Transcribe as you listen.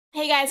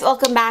Hey guys,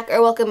 welcome back or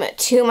welcome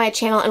to my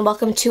channel and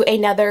welcome to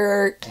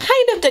another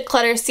kind of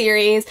declutter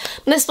series.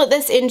 I'm going to split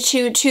this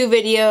into two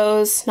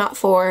videos, not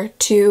four,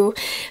 two.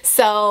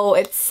 So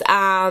it's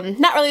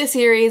not really a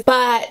series,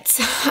 but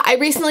I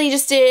recently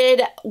just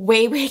did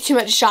way too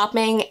much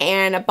shopping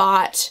and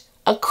bought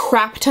a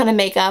crap ton of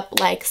makeup.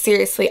 Like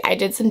seriously, I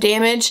did some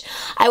damage.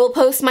 I will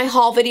post my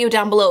haul video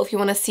down below if you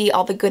want to see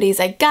all the goodies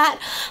I got,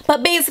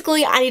 but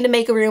basically I need to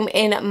make a room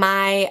in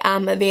my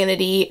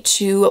vanity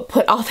to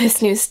put all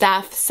this new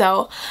stuff.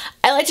 So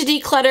I like to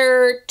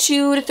declutter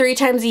 2 to 3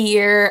 times a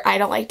year. I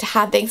don't like to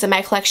have things in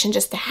my collection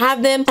just to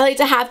have them. I like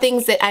to have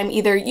things that I'm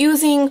either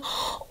using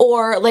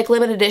or like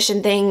limited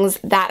edition things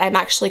that I'm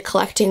actually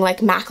collecting,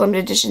 like MAC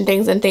limited edition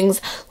things and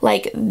things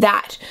like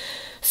that.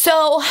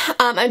 So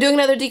I'm doing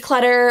another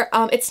declutter.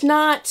 It's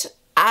not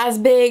as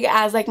big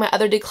as like my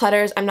other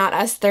declutters. I'm not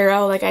as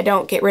thorough. Like I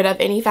don't get rid of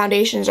any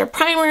foundations or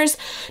primers.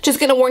 Just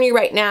gonna warn you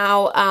right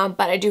now,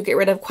 but I do get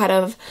rid of quite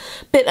a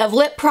bit of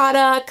lip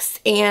products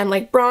and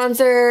like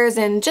bronzers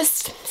and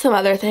just some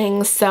other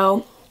things.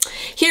 So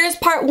here's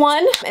part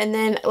 1, and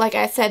then like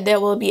I said,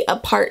 there will be a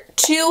part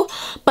 2,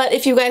 but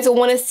if you guys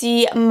want to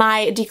see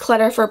my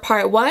declutter for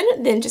part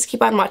 1, then just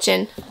keep on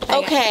watching.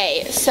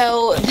 Okay,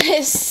 so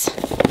this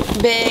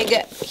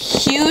big,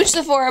 huge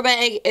Sephora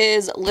bag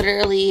is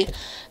literally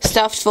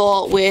stuffed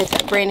full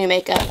with brand new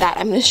makeup that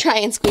I'm going to try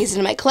and squeeze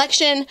into my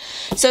collection.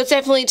 So it's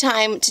definitely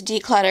time to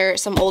declutter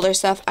some older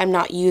stuff I'm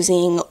not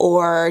using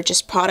or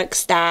just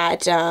products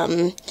that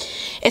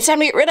it's time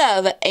to get rid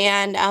of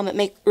and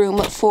make room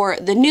for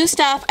the new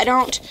stuff. I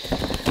don't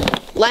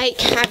like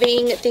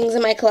having things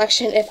in my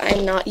collection if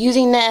I'm not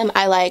using them.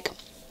 I like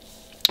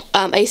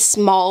a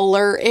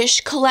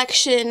smaller-ish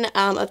collection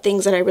of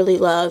things that I really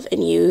love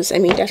and use. I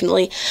mean,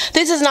 definitely,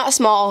 this is not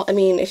small. I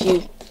mean, if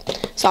you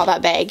saw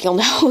that bag, you'll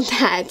know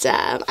that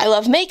I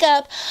love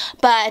makeup,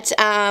 but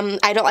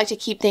I don't like to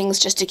keep things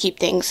just to keep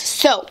things.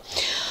 So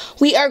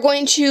we are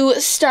going to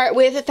start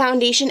with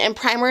foundation and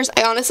primers.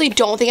 I honestly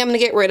don't think I'm going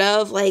to get rid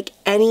of like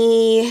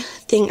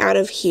anything out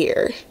of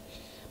here,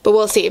 but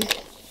we'll see.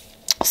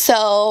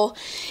 So,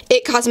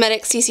 It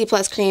Cosmetics CC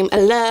Plus Cream, I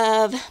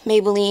love.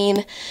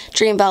 Maybelline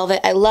Dream Velvet,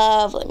 I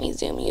love. Let me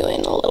zoom you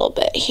in a little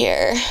bit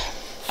here.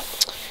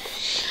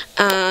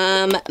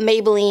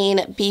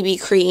 Maybelline BB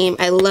Cream,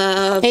 I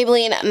love.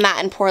 Maybelline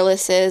Matte and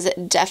Poreless is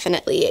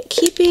definitely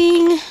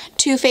keeping.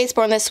 Too Faced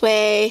Born This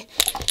Way,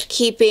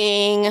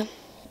 keeping.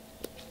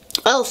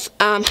 Elf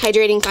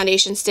Hydrating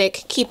Foundation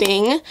Stick,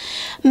 keeping.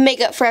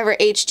 Makeup Forever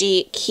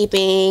HD,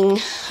 keeping.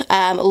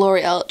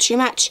 L'Oreal True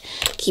Match,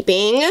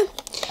 keeping.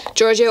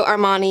 Giorgio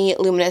Armani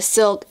Luminous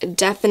Silk,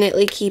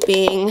 definitely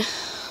keeping.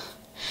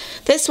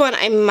 This one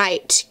I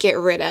might get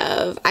rid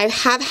of. I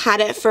have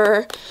had it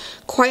for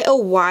quite a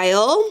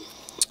while,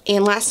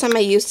 and last time I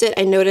used it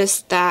I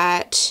noticed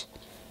that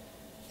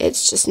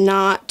it's just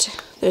not,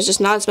 there's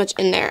just not as much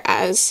in there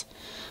as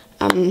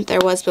there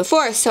was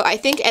before. So I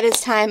think it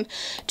is time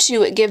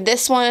to give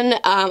this one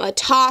a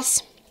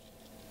toss.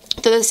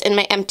 Throw this in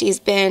my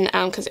empties bin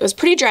because it was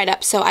pretty dried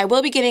up. So I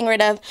will be getting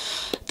rid of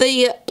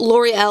the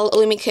L'Oreal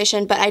Illumi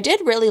Cushion, but I did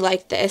really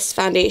like this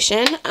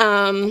foundation.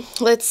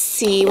 Let's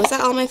see, was that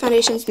all my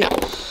foundations? No.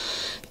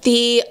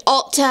 The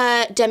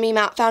Ulta Demi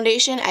Matte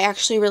Foundation I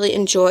actually really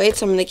enjoyed,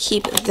 so I'm going to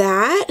keep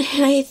that.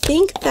 And I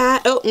think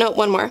that, oh no,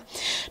 one more.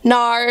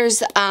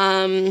 NARS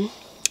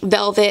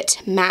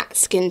Velvet Matte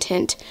Skin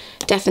Tint,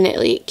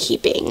 definitely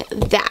keeping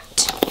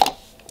that.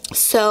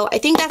 So I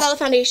think that's all the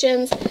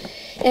foundations,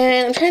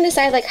 and I'm trying to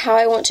decide like how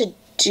I want to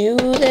do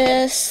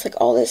this, like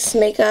all this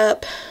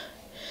makeup.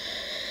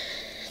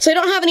 So I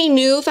don't have any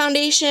new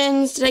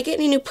foundations. Did I get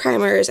any new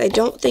primers? I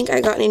don't think I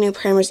got any new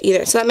primers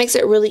either, so that makes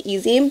it really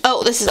easy.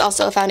 Oh, this is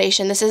also a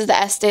foundation. This is the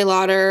Estee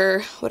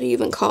Lauder, what are you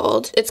even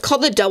called? It's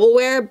called the Double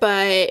Wear,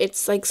 but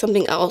it's like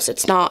something else.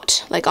 It's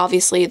not like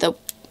obviously the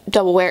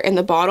Double Wear in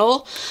the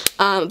bottle,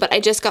 but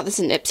I just got this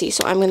in Ipsy,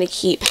 so I'm going to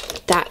keep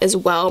that as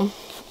well.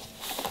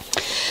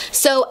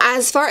 So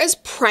as far as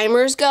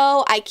primers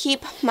go, I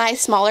keep my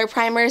smaller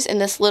primers in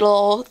this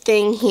little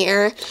thing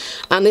here.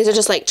 These are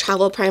just like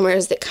travel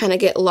primers that kind of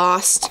get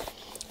lost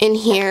in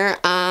here,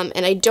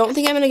 and I don't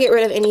think I'm going to get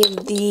rid of any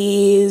of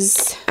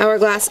these.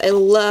 Hourglass, I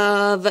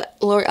love.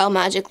 L'Oreal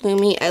Magic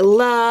Lumi, I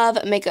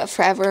love. Makeup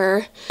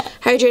Forever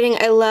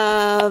Hydrating, I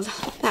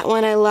love. That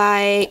one I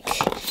like.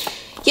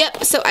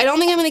 Yep, so I don't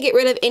think I'm going to get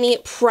rid of any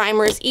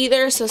primers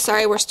either, so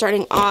sorry we're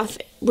starting off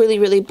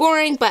really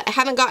boring, but I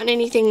haven't gotten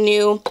anything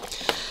new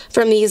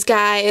from these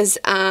guys,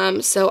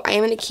 so I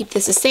am going to keep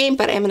this the same,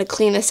 but I'm going to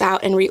clean this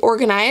out and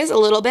reorganize a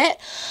little bit.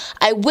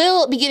 I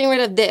will be getting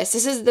rid of this.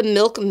 This is the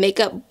Milk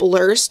Makeup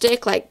Blur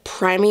Stick, like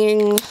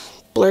priming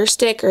blur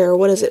stick, or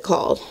what is it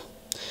called?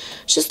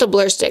 It's just a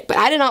blur stick, but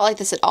I did not like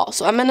this at all.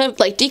 So I'm going to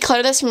like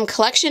declutter this from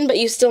collection, but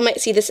you still might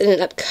see this in an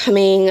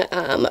upcoming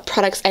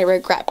products I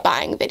regret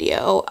buying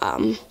video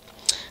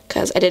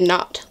because I did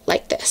not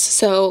like this.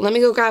 So let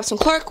me go grab some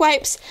Clorox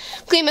wipes,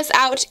 clean this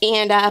out,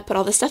 and put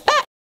all this stuff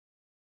back.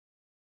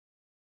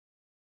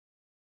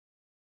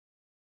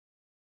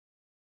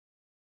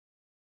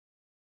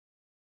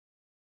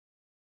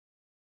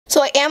 So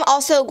So I am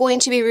also going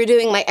to be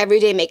redoing my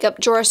everyday makeup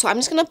drawer, so I'm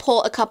just going to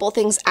pull a couple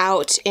things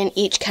out in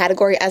each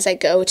category as I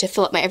go to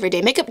fill up my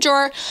everyday makeup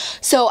drawer.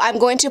 So I'm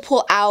going to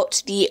pull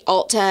out the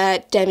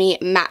Ulta Demi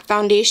Matte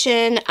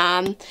Foundation.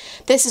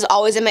 This is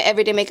always in my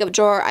everyday makeup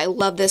drawer. I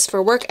love this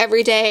for work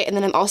every day. And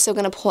then I'm also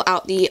going to pull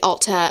out the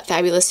Ulta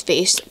Fabulous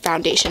Face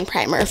Foundation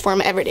Primer for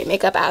my everyday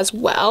makeup as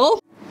well.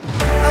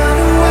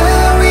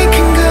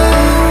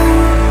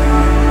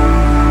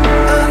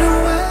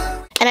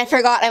 And I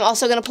forgot, I'm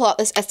also going to pull out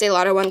this Estee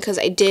Lauder one because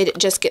I did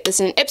just get this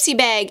in an Ipsy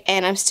bag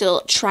and I'm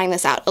still trying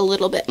this out a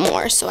little bit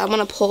more. So I'm going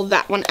to pull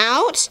that one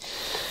out.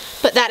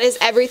 But that is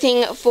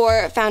everything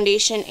for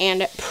foundation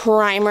and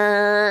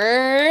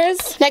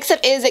primers. Next up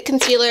is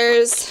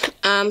concealers.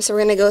 So we're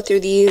going to go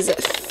through these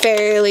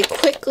fairly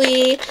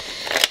quickly.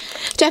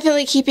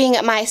 Definitely keeping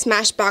my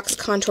Smashbox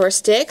contour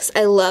sticks.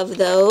 I love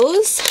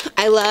those.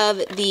 I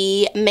love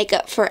the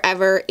Makeup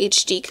Forever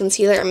HD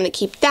concealer. I'm going to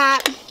keep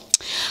that.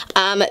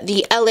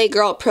 The LA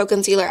Girl Pro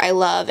Concealer I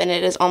love, and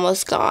it is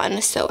almost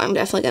gone, so I'm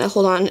definitely going to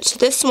hold on to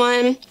this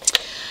one.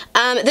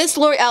 This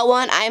L'Oreal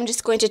one I'm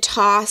just going to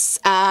toss.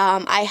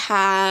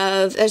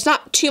 There's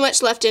not too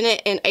much left in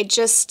it, and I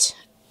just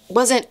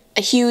wasn't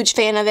a huge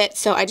fan of it,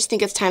 so I just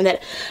think it's time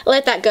that I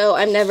let that go.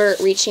 I'm never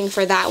reaching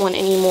for that one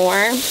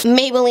anymore.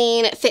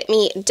 Maybelline Fit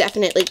Me,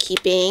 definitely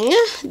keeping.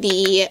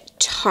 The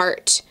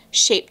Tarte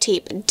Shape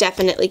Tape,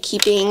 definitely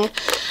keeping.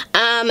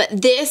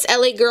 This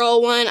LA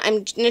Girl one,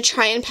 I'm going to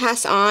try and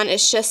pass on.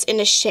 It's just in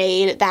a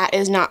shade that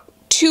is not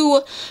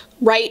too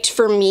right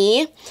for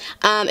me.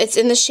 It's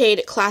in the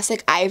shade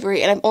Classic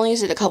Ivory, and I've only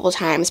used it a couple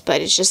times, but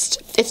it's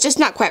just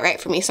not quite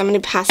right for me, so I'm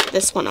going to pass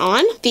this one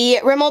on. The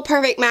Rimmel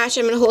Perfect Match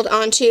I'm going to hold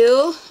on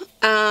to.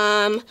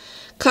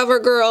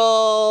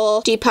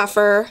 CoverGirl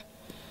Depuffer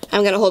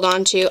I'm going to hold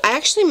on to. I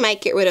actually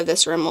might get rid of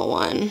this Rimmel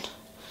one.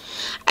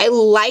 I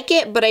like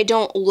it, but I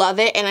don't love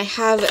it, and I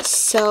have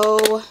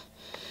so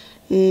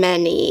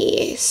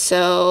many.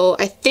 So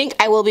I think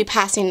I will be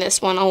passing this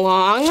one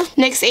along.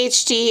 NYX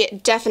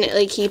HD,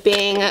 definitely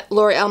keeping.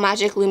 L'Oreal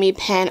Magic Lumi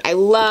Pen, I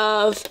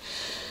love.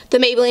 The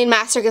Maybelline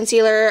Master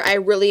Concealer, I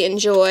really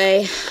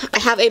enjoy. I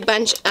have a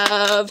bunch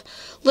of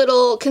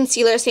little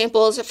concealer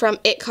samples from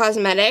IT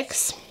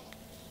Cosmetics.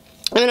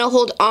 I'm going to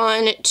hold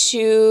on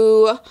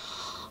to,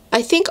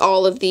 I think,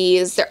 all of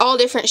these. They're all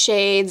different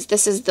shades.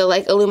 This is the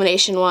like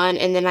illumination one,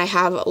 and then I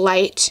have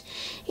light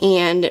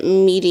and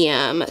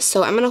medium.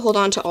 So I'm going to hold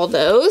on to all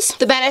those.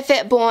 The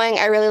Benefit Boing,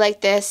 I really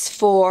like this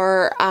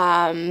for,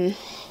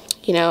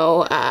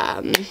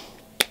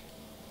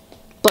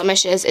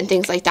 blemishes and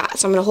things like that.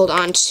 So I'm going to hold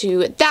on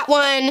to that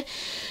one.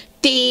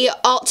 The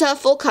Ulta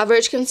Full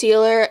Coverage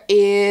Concealer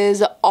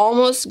is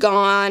almost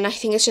gone. I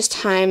think it's just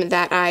time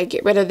that I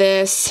get rid of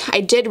this.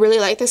 I did really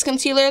like this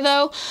concealer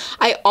though.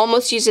 I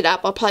almost used it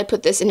up. I'll probably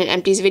put this in an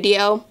empties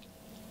video.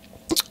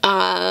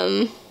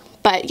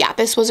 But yeah,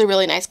 this was a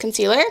really nice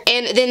concealer.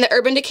 And then the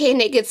Urban Decay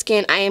Naked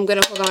Skin I am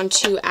going to hold on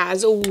to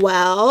as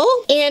well.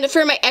 And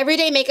for my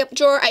everyday makeup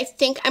drawer, I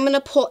think I'm going to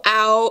pull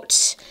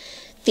out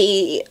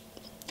the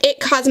IT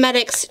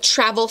Cosmetics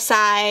Travel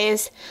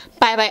Size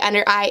Bye Bye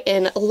Under Eye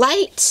in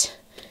Light.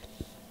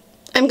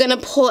 I'm going to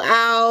pull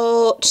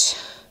out,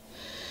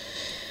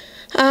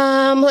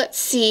 let's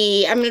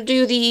see, I'm going to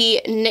do the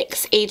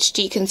NYX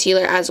HD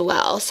Concealer as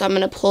well. So I'm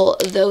going to pull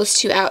those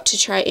two out to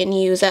try and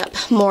use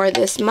up more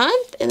this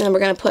month. And then we're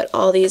going to put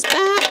all these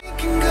back.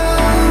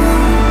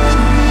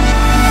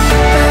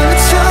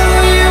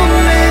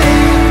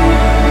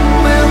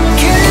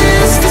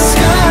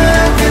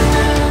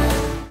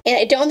 And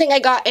I don't think I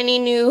got any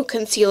new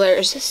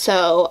concealers,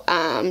 so,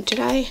 did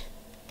I?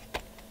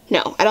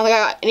 No, I don't think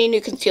I got any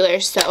new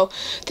concealers, so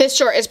this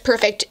drawer is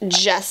perfect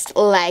just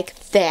like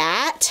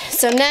that.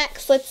 So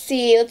next, let's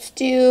see, let's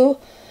do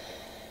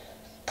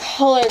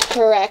color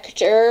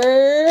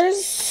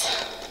correctors.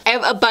 I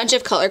have a bunch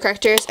of color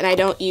correctors, and I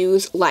don't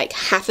use like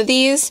half of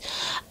these.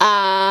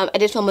 I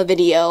did film a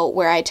video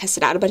where I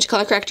tested out a bunch of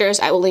color correctors.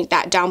 I will link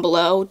that down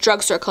below.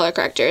 Drugstore color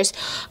correctors.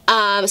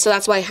 So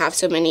that's why I have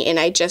so many, and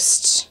I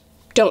just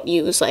don't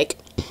use like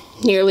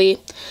nearly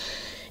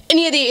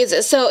any of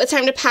these. So it's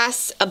time to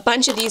pass a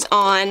bunch of these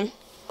on.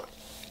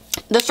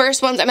 The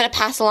first ones I'm going to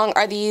pass along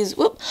are these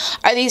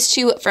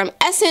two from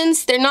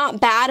Essence. They're not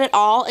bad at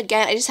all.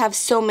 Again, I just have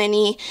so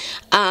many,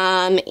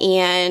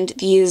 and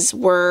these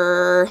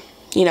were,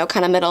 you know,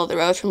 kind of middle of the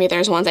road for me.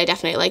 There's ones I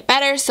definitely like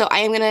better, so I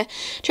am going to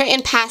try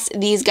and pass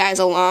these guys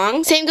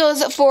along. Same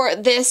goes for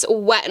this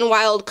Wet n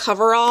Wild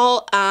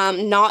coverall.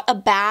 Not a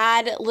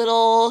bad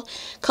little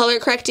color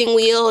correcting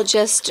wheel,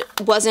 just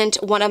wasn't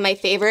one of my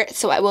favorites,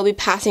 so I will be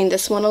passing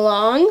this one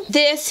along.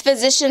 This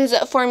Physicians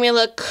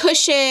Formula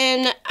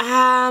cushion,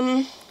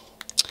 I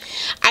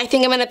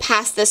think I'm going to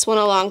pass this one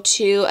along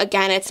too.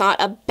 Again, it's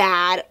not a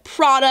bad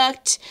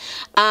product.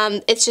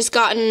 It's just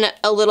gotten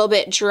a little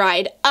bit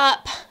dried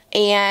up,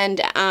 and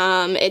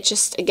it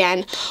just,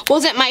 again,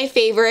 wasn't my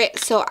favorite,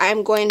 so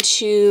I'm going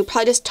to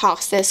probably just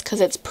toss this because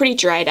it's pretty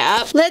dried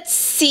up. Let's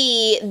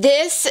see,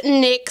 this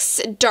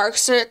NYX Dark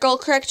Circle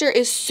Corrector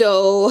is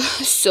so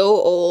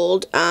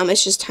old.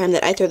 It's just time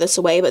that I throw this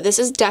away, but this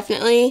is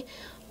definitely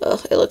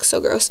Oh, it looks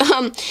so gross.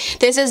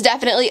 This is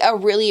definitely a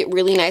really,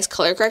 really nice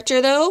color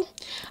corrector though.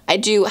 I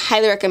do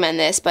highly recommend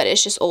this, but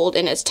it's just old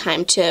and it's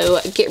time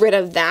to get rid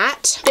of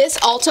that. This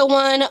Ulta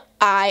one,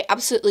 I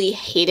absolutely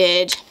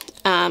hated.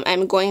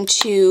 I'm going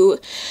to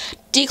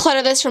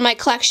declutter this from my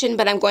collection,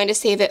 but I'm going to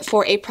save it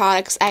for a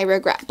products I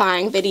regret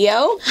buying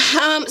video.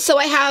 So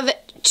I have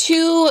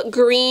 2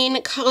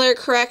 green color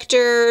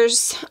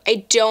correctors.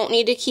 I don't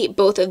need to keep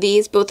both of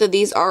these. Both of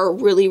these are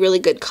really, really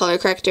good color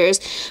correctors,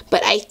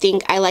 but I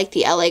think I like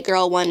the LA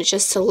Girl one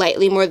just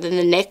slightly more than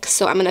the NYX,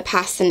 so I'm going to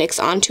pass the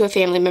NYX on to a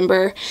family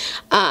member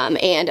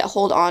and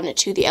hold on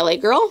to the LA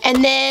Girl.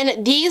 And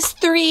then these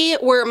 3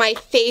 were my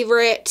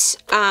favorite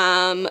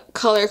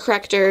color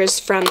correctors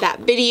from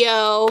that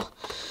video.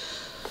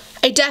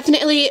 I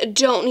definitely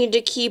don't need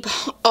to keep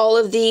all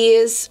of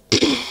these.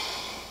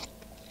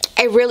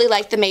 I really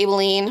like the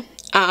Maybelline.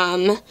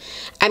 I'm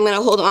going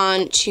to hold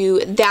on to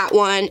that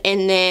one,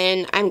 and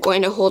then I'm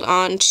going to hold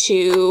on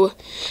to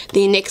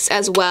the NYX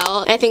as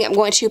well. I think I'm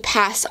going to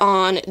pass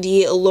on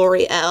the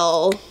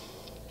L'Oreal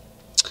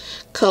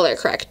color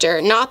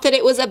corrector. Not that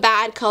it was a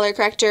bad color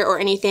corrector or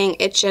anything,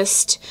 it's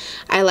just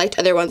I liked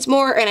other ones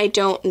more and I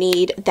don't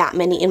need that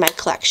many in my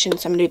collection,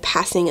 so I'm going to be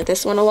passing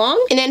this one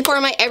along. And then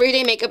for my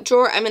everyday makeup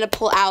drawer, I'm going to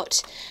pull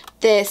out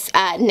this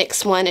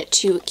NYX one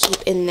to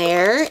keep in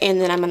there, and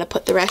then I'm going to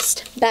put the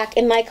rest back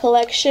in my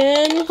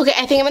collection. Okay,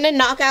 I think I'm going to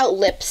knock out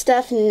lip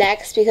stuff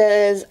next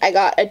because I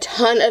got a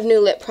ton of new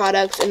lip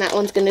products and that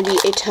one's going to be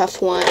a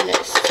tough one.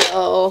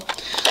 So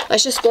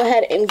let's just go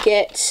ahead and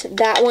get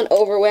that one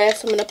over with.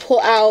 So I'm going to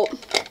pull out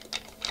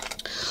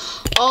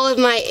all of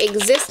my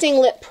existing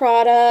lip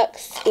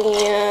products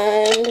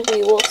and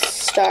we will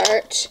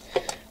start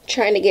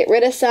trying to get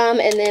rid of some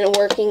and then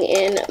working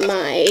in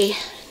my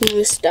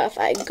new stuff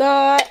I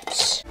got.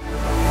 Just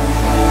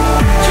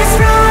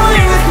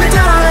rolling with my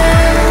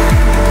darling.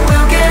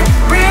 We'll get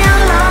real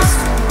lost.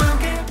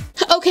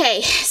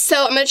 Okay,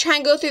 so I'm going to try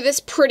and go through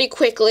this pretty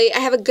quickly. I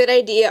have a good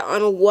idea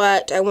on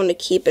what I want to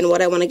keep and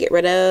what I want to get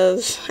rid of,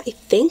 I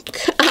think.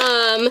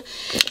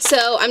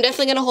 So I'm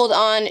definitely going to hold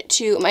on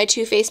to my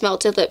Too Faced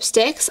Melted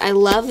Lipsticks. I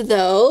love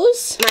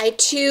those. My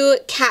 2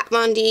 Kat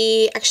Von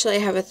D, actually I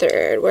have a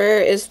third.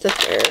 Where is the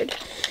third?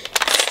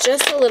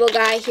 Just a little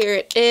guy. Here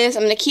it is.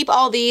 I'm going to keep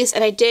all these,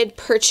 and I did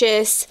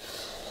purchase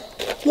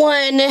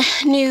 1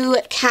 new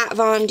Kat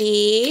Von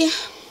D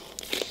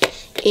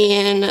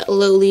in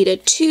Lolita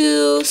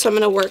 2, so I'm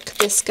going to work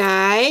this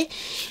guy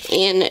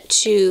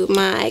into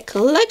my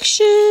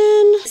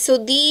collection. So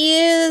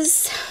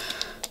these,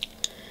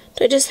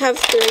 do I just have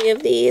 3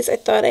 of these? I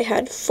thought I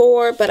had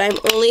 4, but I'm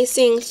only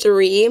seeing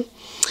 3.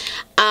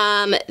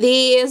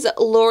 These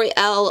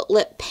L'Oreal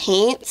lip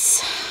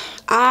paints,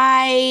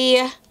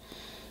 I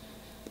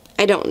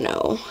don't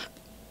know.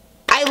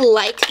 I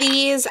like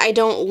these. I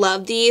don't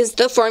love these.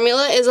 The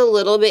formula is a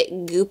little bit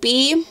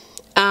goopy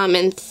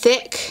and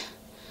thick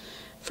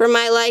for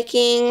my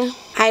liking.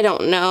 I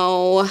don't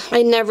know.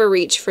 I never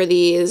reach for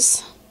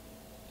these.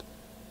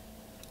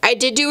 I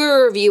did do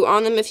a review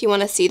on them. If you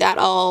want to see that,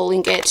 I'll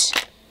link it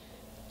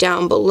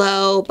down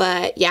below.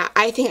 But yeah,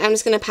 I think I'm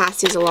just going to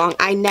pass these along.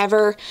 I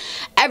never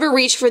ever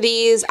reach for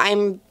these.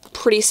 I'm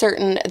pretty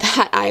certain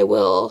that I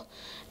will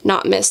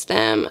not miss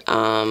them.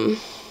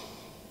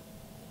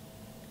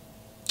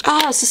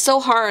 Oh, this is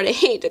so hard. I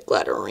hate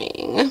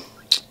decluttering.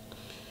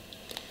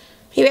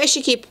 Maybe I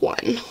should keep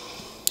 1.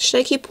 Should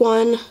I keep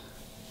 1?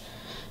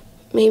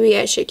 Maybe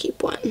I should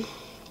keep 1.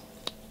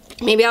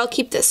 Maybe I'll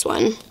keep this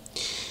one.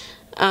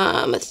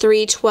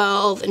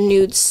 312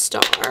 Nude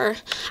Star.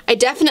 I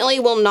definitely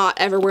will not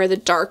ever wear the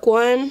dark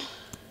one.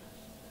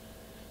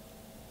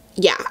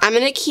 Yeah, I'm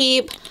going to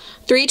keep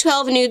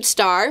 312 Nude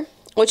Star,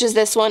 which is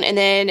this one, and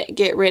then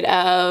get rid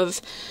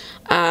of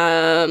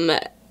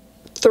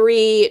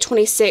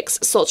 326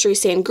 Sultry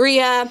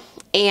Sangria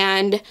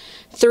and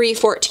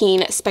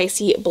 314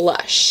 Spicy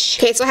Blush.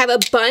 Okay, so I have a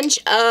bunch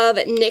of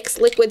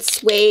NYX Liquid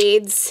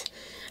Suedes.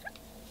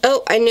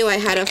 Oh, I knew I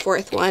had a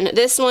 4th one.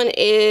 This one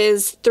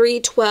is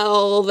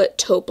 312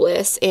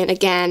 Taupeless, and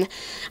again,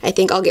 I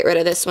think I'll get rid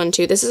of this one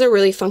too. This is a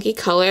really funky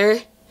color.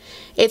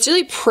 It's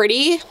really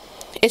pretty.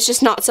 It's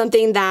just not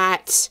something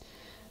that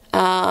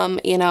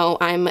you know,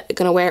 I'm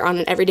gonna wear on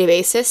an everyday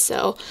basis,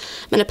 so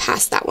I'm gonna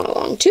pass that one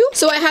along too.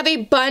 So I have a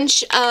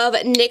bunch of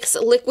NYX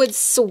Liquid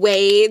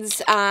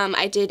Suedes.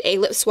 I did a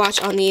lip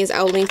swatch on these.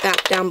 I'll link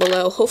that down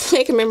below.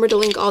 Hopefully I can remember to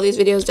link all these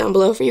videos down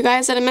below for you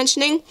guys that I'm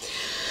mentioning.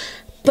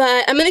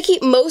 But I'm gonna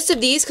keep most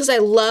of these because I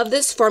love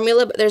this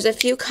formula, but there's a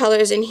few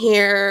colors in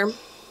here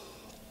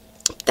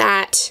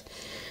that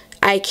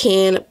I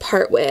can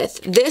part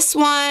with. This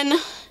one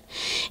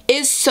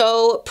is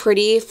so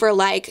pretty for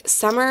like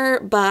summer,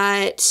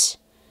 but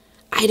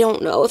I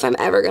don't know if I'm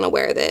ever gonna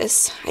wear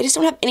this. I just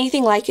don't have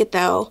anything like it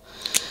though.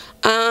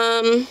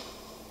 I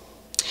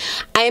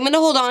am gonna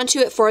hold on to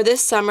it for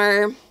this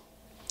summer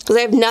because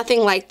I have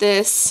nothing like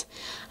this.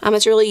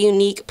 It's a really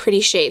unique,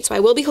 pretty shade, so I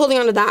will be holding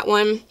on to that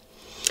one.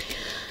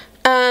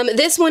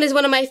 This one is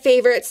one of my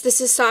favorites. This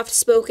is Soft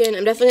Spoken.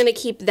 I'm definitely gonna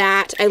keep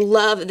that. I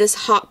love this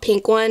hot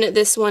pink one.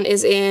 This one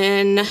is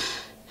in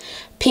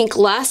Pink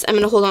Lust. I'm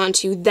going to hold on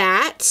to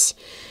that.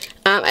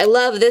 I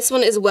love this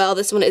one as well.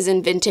 This one is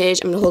in vintage.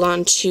 I'm going to hold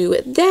on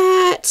to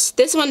that.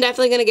 This one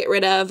definitely going to get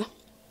rid of.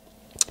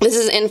 This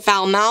is in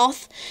Foul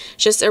Mouth.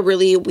 Just a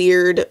really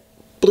weird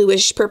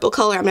bluish purple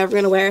color I'm never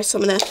going to wear, so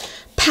I'm going to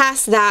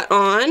pass that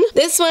on.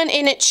 This one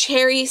in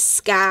Cherry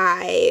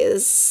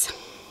Skies.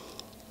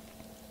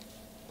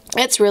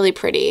 It's really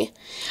pretty.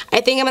 I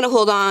think I'm going to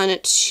hold on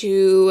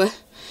to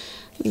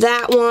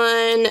that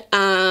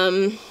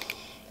one.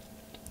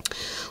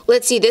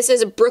 Let's see, this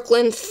is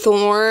Brooklyn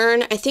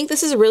Thorn. I think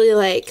this is really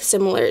like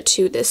similar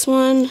to this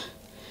one.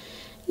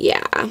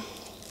 Yeah.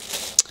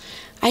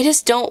 I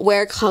just don't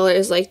wear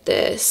colors like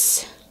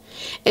this.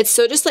 It's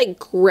so just like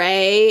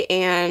gray,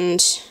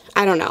 and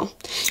I don't know.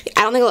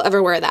 I don't think I'll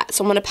ever wear that.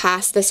 So I'm going to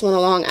pass this one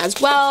along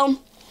as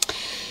well.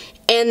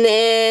 And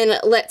then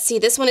let's see,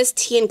 this one is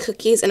Tea and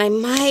Cookies, and I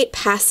might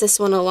pass this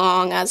one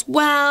along as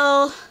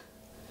well.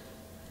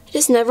 I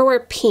just never wear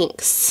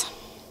pinks.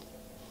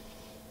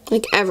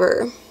 Like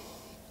ever.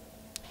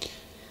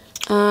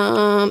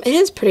 It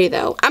is pretty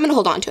though. I'm gonna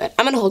hold on to it.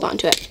 I'm gonna hold on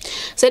to it.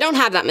 So I don't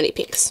have that many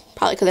pinks,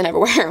 probably because I never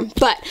wear them,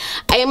 but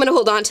I am gonna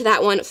hold on to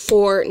that one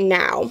for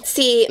now.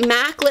 See,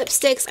 MAC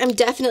lipsticks, I'm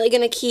definitely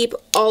gonna keep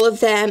all of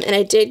them, and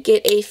I did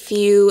get a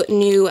few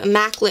new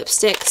MAC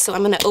lipsticks, so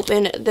I'm gonna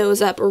open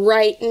those up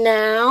right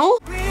now.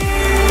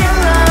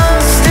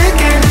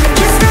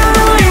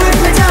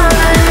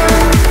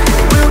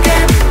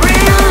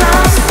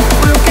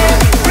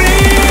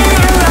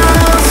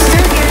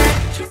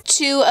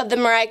 Two of the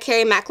Mariah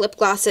Carey MAC lip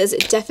glosses,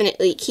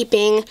 definitely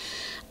keeping.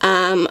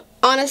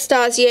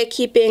 Anastasia,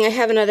 keeping. I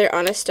have another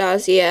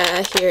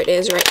Anastasia. Here it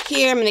is right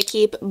here. I'm going to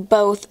keep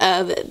both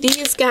of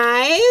these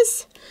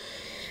guys.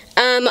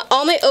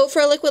 All my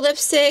Ofra liquid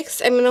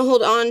lipsticks, I'm going to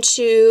hold on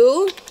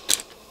to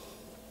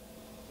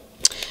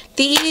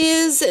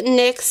these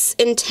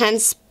NYX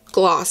Intense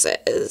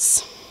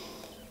glosses.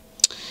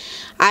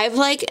 I've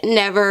like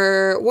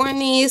never worn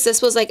these.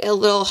 This was like a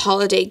little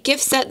holiday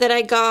gift set that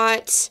I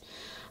got.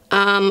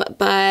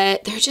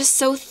 But they're just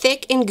so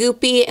thick and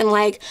goopy, and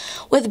like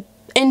with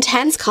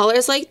intense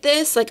colors like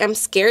this, like I'm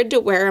scared to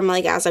wear them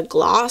like as a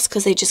gloss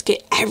because they just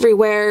get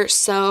everywhere.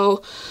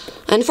 So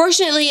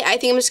unfortunately, I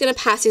think I'm just going to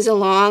pass these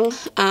along.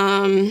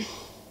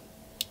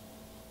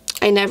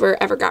 I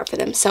never ever got for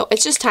them, so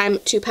it's just time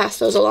to pass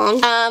those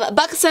along.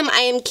 Buxom, I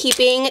am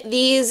keeping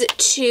these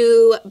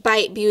two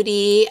Bite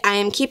Beauty. I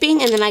am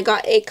keeping, and then I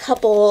got a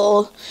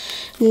couple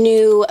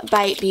new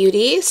Bite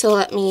Beauty, so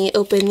let me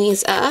open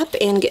these up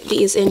and get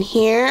these in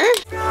here.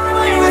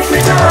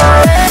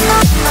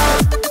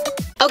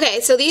 Okay,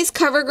 so these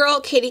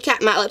CoverGirl Kitty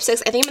Cat Matte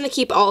Lipsticks, I think I'm going to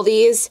keep all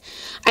these.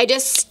 I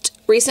just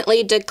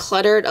recently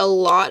decluttered a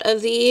lot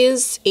of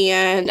these,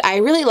 and I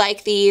really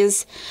like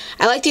these.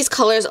 I like these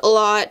colors a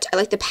lot. I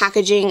like the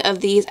packaging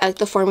of these. I like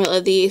the formula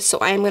of these, so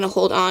I am going to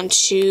hold on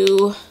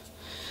to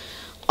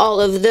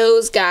all of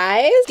those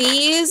guys.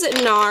 These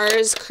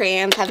NARS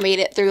crayons have made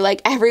it through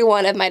like every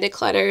one of my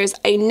declutters.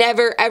 I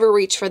never ever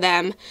reach for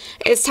them.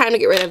 It's time to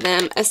get rid of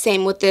them.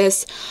 Same with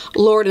this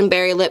Lord &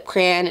 Berry lip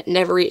crayon.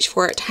 Never reach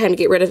for it. Time to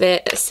get rid of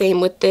it. Same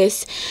with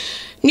this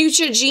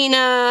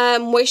Neutrogena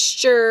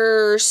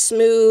Moisture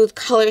Smooth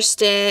Color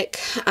Stick.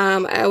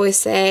 I always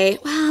say,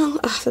 wow,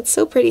 oh, that's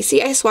so pretty.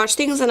 See, I swatch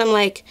things and I'm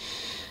like,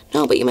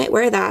 no, but you might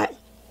wear that.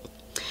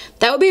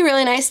 That would be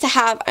really nice to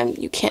have.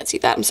 You can't see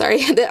that, I'm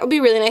sorry. That would be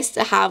really nice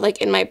to have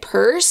like in my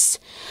purse,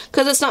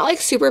 because it's not like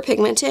super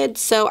pigmented.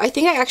 So I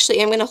think I actually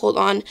am going to hold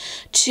on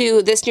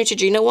to this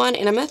Neutrogena one,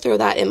 and I'm going to throw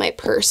that in my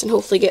purse and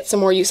hopefully get some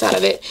more use out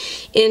of it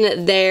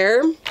in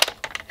there.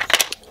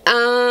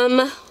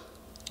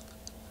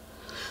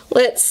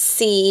 Let's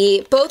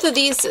see. Both of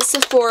these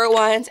Sephora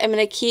ones I'm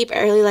going to keep.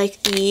 I really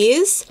like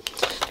these.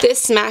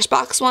 This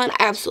Smashbox one I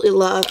absolutely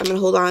love. I'm going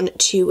to hold on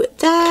to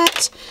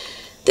that.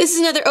 This is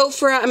another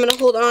Ofra. I'm going to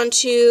hold on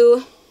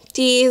to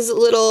these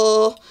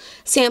little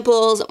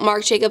samples,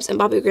 Marc Jacobs and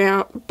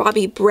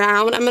Bobbi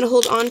Brown. I'm going to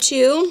hold on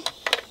to.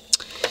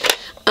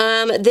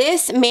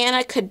 This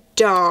Manna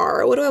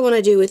Kadar. What do I want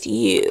to do with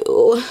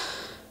you?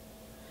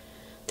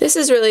 This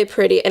is really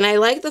pretty, and I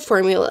like the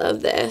formula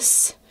of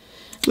this.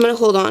 I'm going to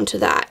hold on to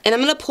that, and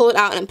I'm going to pull it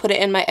out and put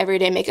it in my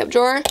everyday makeup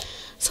drawer,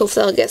 so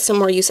hopefully I'll get some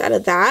more use out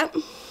of that.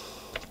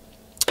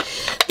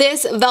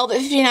 This Velvet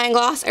 59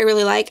 gloss I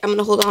really like. I'm going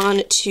to hold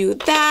on to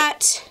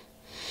that.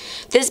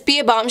 This Be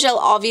a Bombshell,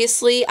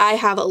 obviously, I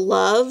have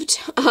loved.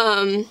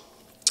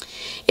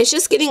 It's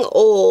just getting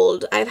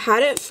old. I've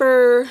had it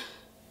for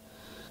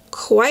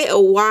quite a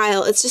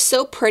while. It's just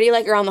so pretty,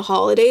 like around the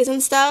holidays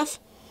and stuff,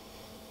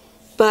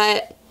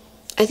 but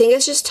I think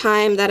it's just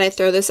time that I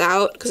throw this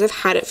out because I've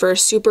had it for a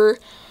super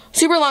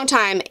long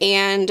time,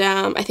 and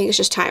I think it's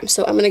just time,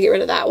 so I'm gonna get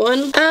rid of that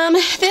one.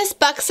 This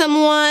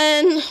Buxom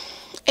one,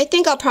 I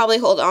think I'll probably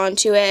hold on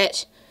to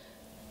it.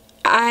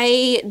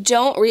 I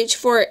don't reach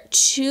for it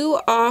too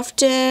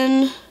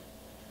often.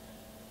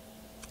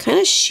 Kind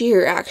of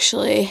sheer,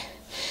 actually.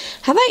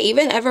 Have I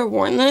even ever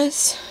worn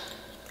this?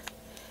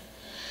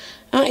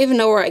 I don't even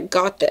know where I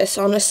got this,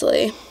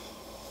 honestly.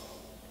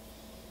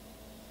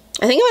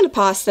 I think I'm going to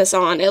pass this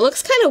on. It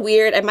looks kind of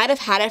weird. I might have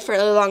had it for a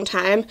really long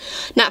time.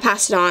 Not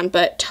pass it on,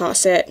 but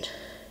toss it.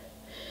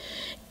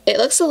 It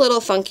looks a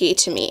little funky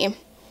to me.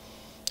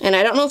 And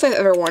I don't know if I've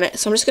ever worn it,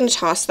 so I'm just going to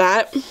toss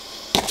that.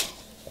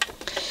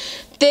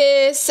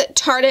 This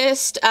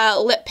Tarteist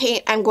lip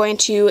paint I'm going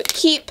to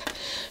keep.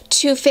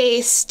 Too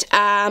Faced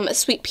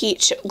Sweet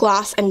Peach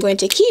gloss I'm going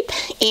to keep.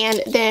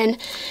 And then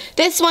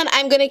this one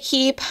I'm going to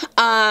keep.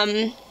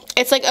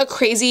 It's like a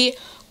crazy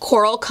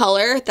coral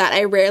color that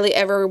I rarely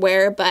ever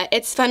wear, but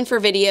it's fun for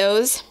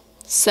videos.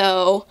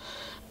 So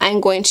I'm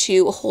going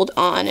to hold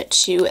on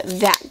to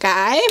that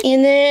guy.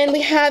 And then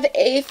we have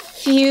a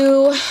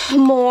few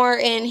more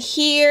in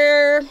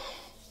here.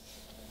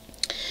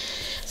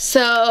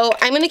 So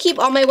I'm going to keep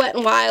all my Wet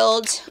n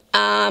Wild.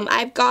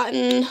 I've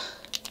gotten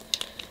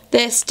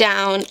this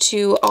down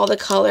to all the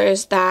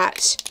colors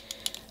that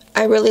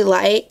I really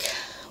like.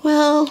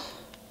 Well,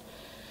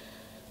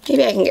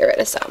 maybe I can get rid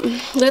of some.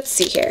 Let's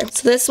see here.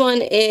 So this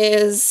one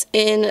is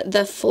in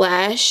the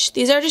Flesh.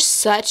 These are just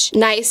such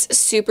nice,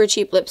 super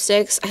cheap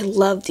lipsticks. I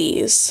love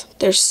these.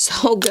 They're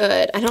so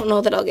good. I don't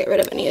know that I'll get rid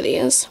of any of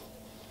these.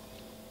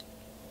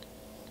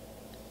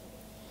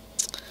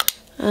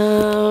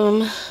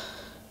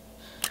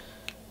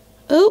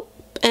 Oh,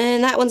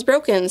 and that one's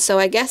broken, so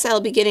I guess I'll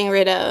be getting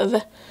rid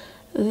of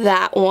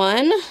that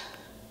one.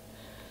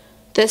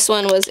 This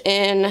one was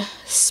in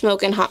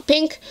Smokin' Hot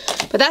Pink,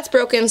 but that's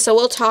broken, so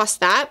we'll toss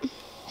that.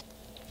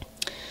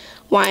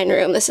 Wine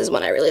Room, this is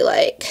one I really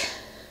like.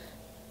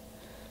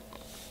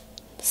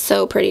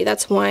 So pretty,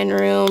 that's Wine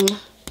Room.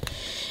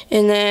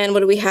 And then what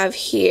do we have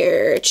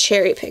here?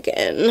 Cherry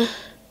Pickin'.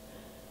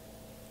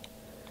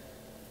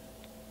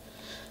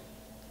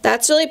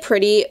 That's really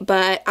pretty,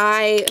 but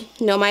I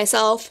know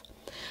myself.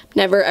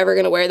 Never ever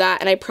gonna wear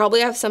that, and I probably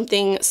have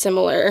something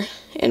similar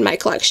in my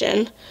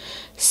collection.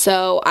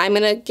 So I'm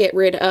gonna get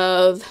rid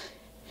of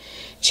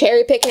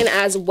Cherry Pickin'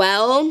 as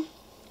well.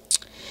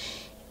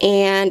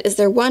 And is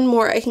there one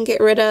more I can get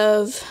rid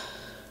of?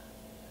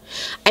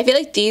 I feel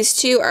like these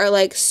two are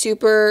like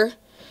super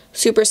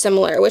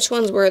similar. Which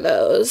ones were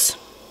those?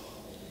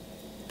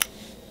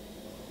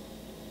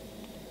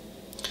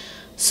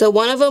 So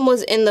one of them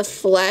was in the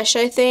Flesh,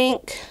 I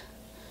think.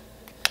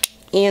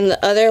 And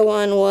the other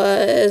one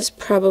was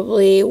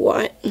probably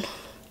what?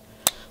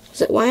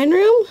 Was it Wine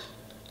Room?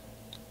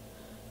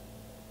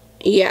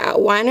 Yeah,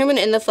 Wine Room and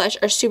In the Flesh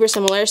are super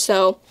similar,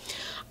 so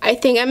I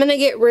think I'm going to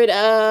get rid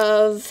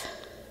of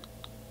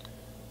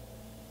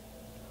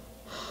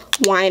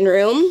Wine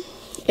Room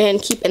and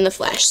keep In the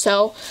Flesh.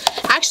 So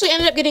I actually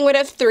ended up getting rid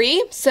of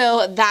 3,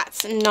 so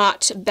that's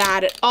not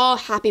bad at all.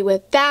 Happy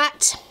with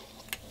that.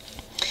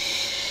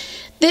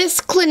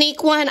 This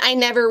Clinique one I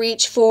never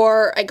reach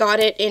for. I got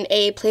it in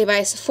a Play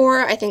by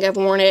Sephora. I think I've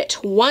worn it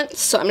once,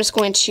 so I'm just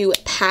going to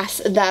pass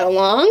that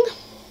along.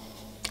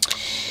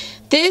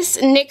 This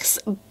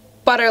NYX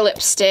Butter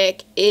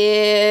Lipstick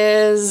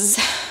is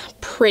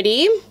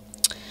pretty,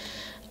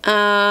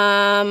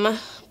 but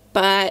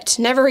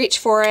never reach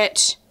for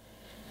it.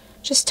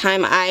 Just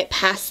time I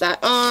pass that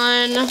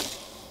on.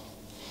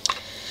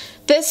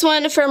 This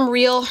one from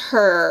Real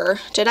Her.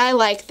 Did I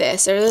like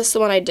this, or is this the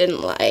one I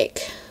didn't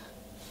like?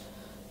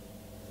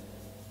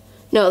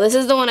 No, this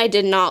is the one I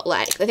did not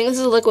like. I think this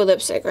is a liquid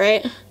lipstick,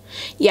 right?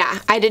 Yeah,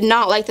 I did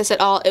not like this at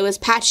all. It was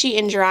patchy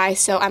and dry,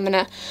 so I'm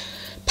going to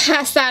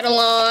pass that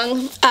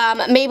along.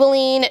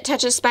 Maybelline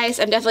Touch of Spice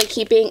I'm definitely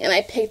keeping, and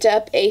I picked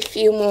up a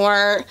few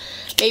more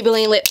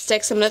Maybelline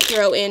lipsticks I'm going to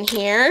throw in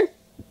here.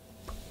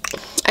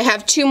 I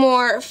have 2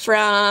 more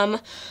from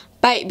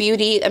Bite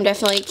Beauty I'm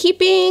definitely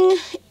keeping,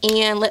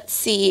 and let's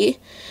see.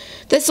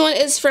 This one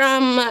is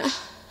from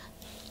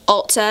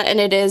Ulta, and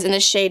it is in the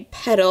shade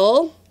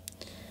Petal.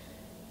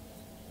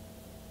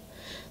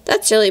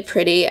 That's really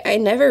pretty. I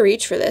never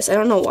reach for this. I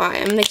don't know why.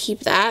 I'm going to keep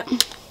that.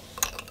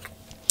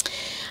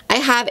 I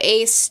have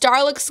a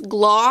Starlux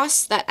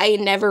gloss that I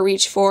never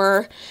reach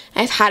for.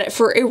 I've had it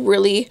for a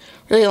really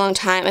long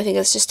time. I think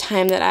it's just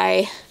time that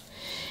I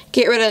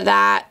get rid of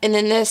that. And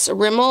then this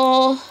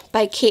Rimmel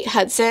by Kate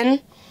Hudson.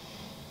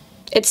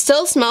 It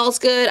still smells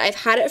good. I've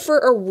had it for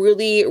a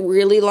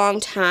really long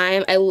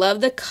time. I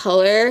love the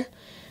color.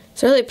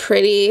 It's really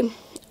pretty.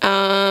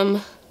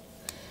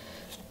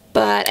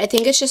 But I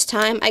think it's just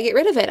time I get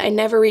rid of it. I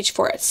never reach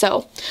for it.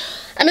 So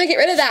I'm going to get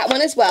rid of that one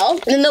as well.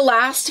 And then the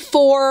last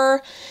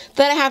 4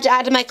 that I have to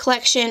add to my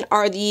collection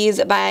are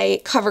these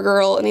by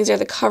CoverGirl. And these are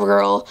the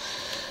CoverGirl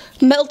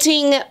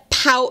Melting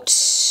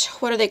Pout,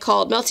 what are they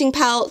called? Melting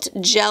Pout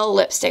Gel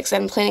Lipsticks.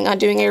 I'm planning on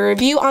doing a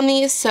review on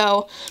these,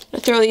 so I'm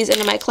going to throw these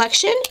into my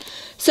collection.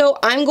 So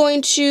I'm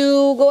going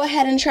to go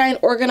ahead and try and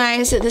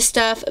organize this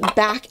stuff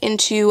back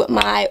into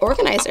my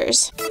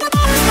organizers.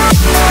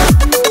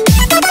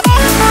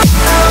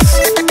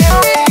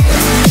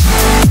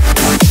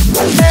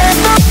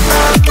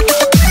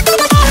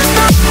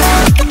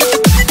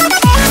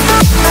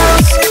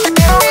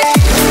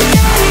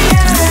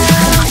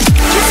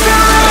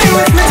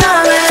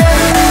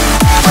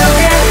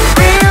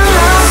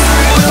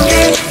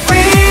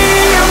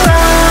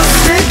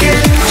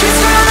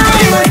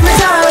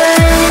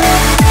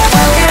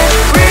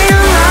 Real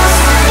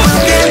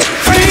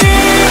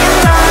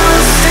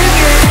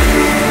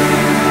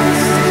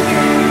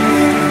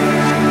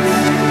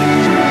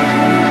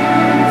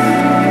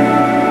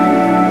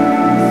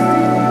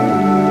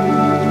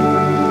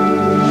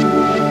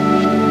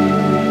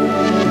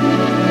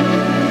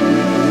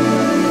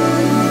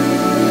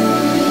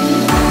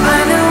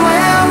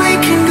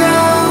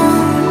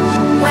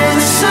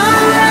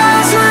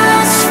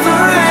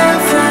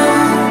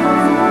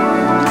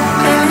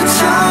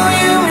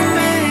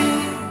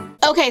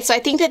Okay, so I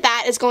think that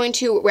that is going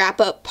to wrap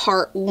up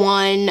part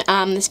 1.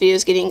 This video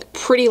is getting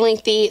pretty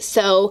lengthy,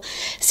 so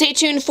stay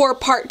tuned for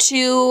part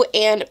 2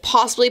 and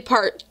possibly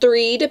part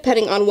 3,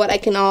 depending on what I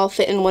can all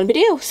fit in one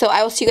video. So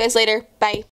I will see you guys later. Bye.